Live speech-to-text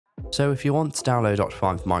So if you want to download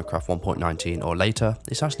Optifine for Minecraft 1.19 or later,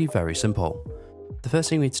 it's actually very simple. The first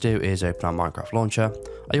thing we need to do is open our Minecraft launcher,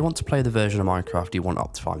 and you want to play the version of Minecraft you want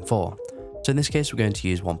Optifine for. So in this case we're going to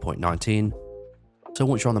use 1.19. So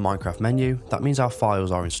once you're on the Minecraft menu, that means our files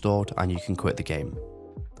are installed and you can quit the game.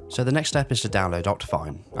 So the next step is to download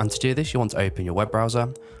Optifine, and to do this you want to open your web browser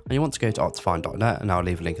and you want to go to optifine.net, and I'll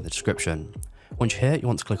leave a link in the description. Once you're here you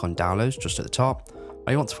want to click on downloads just at the top,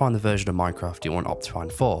 and you want to find the version of Minecraft you want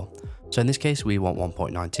Optifine for. So in this case we want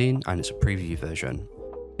 1.19 and it's a preview version.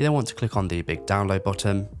 You then want to click on the big download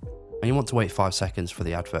button, and you want to wait 5 seconds for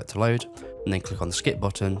the advert to load, and then click on the skip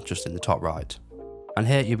button just in the top right. And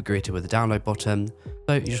here you'll be greeted with the download button,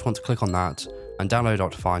 so you just want to click on that and download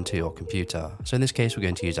Optifine to your computer. So in this case we're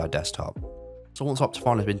going to use our desktop. So once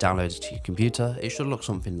Optifine has been downloaded to your computer, it should look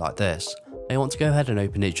something like this, and you want to go ahead and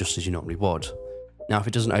open it just as you normally would. Now if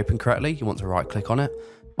it doesn't open correctly, you want to right click on it,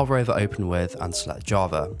 hover over open with and select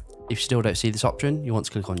Java. If you still don't see this option, you want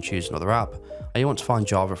to click on choose another app, and you want to find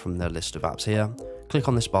Java from the list of apps here. Click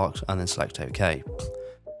on this box and then select OK.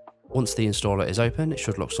 Once the installer is open, it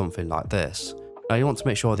should look something like this. Now you want to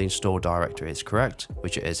make sure the install directory is correct,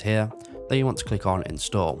 which it is here. Then you want to click on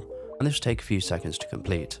install, and this will take a few seconds to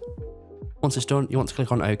complete. Once it's done, you want to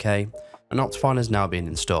click on OK, and Optifine has now been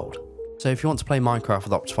installed. So if you want to play Minecraft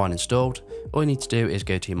with Optifine installed, all you need to do is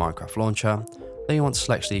go to your Minecraft launcher, then you want to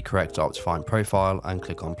select the correct Optifine profile and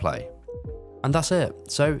click on play. And that's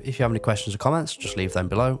it. So if you have any questions or comments, just leave them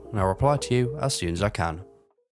below and I'll reply to you as soon as I can.